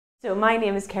So my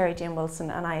name is Kerry Jane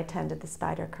Wilson and I attended the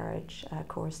Spider Courage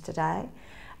course today.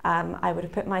 I would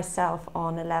have put myself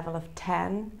on a level of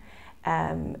 10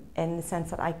 in the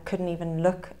sense that I couldn't even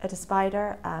look at a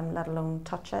spider, let alone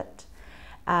touch it.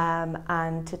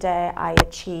 And today I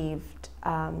achieved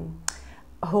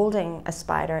holding a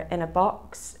spider in a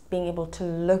box, being able to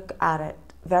look at it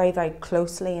very, very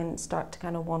closely and start to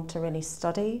kind of want to really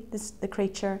study the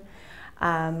creature.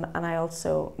 And I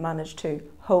also managed to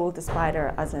hold the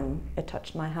spider as in it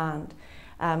touched my hand.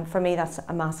 For me, that's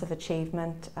a massive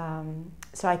achievement.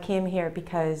 So I came here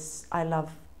because I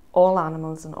love all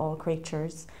animals and all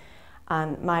creatures,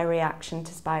 and my reaction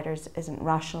to spiders isn't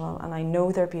rational, and I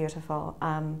know they're beautiful,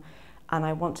 and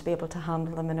I want to be able to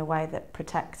handle them in a way that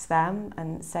protects them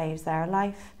and saves their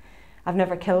life. I've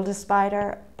never killed a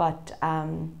spider, but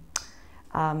I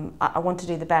want to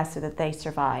do the best so that they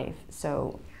survive.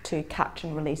 So to catch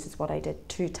and release is what I did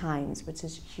 2 times, which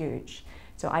is huge.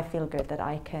 So I feel good that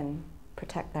I can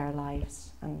protect their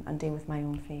lives and deal with my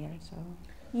own fear. So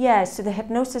yeah, so the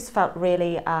hypnosis felt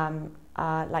really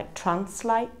like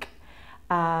trance-like.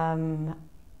 I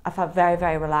felt very,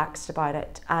 very relaxed about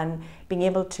it, and being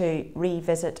able to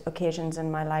revisit occasions in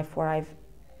my life where I've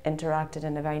interacted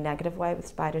in a very negative way with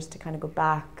spiders, to kind of go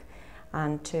back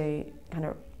and to kind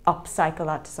of upcycle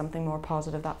that to something more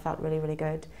positive, that felt really, really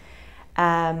good.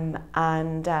 And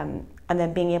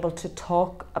then being able to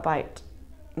talk about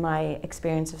my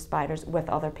experience of spiders with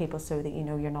other people so that you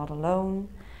know you're not alone.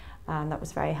 That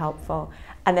was very helpful.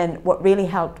 And then what really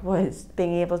helped was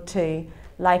being able to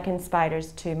liken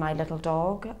spiders to my little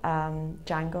dog,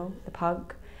 Django, the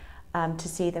pug, to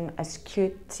see them as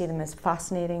cute, see them as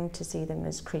fascinating, to see them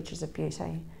as creatures of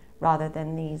beauty, rather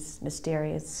than these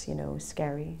mysterious, you know,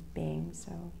 scary beings.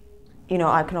 So, you know,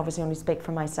 I can obviously only speak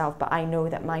for myself, but I know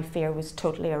that my fear was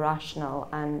totally irrational,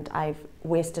 and I've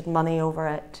wasted money over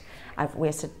it. I've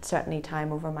wasted certainly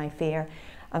time over my fear.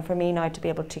 And for me now to be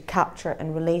able to capture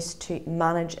and release, to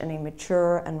manage in a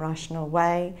mature and rational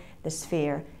way this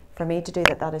fear, for me to do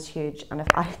that, that is huge. And if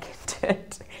I can do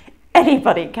it,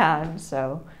 anybody can.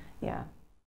 So, yeah.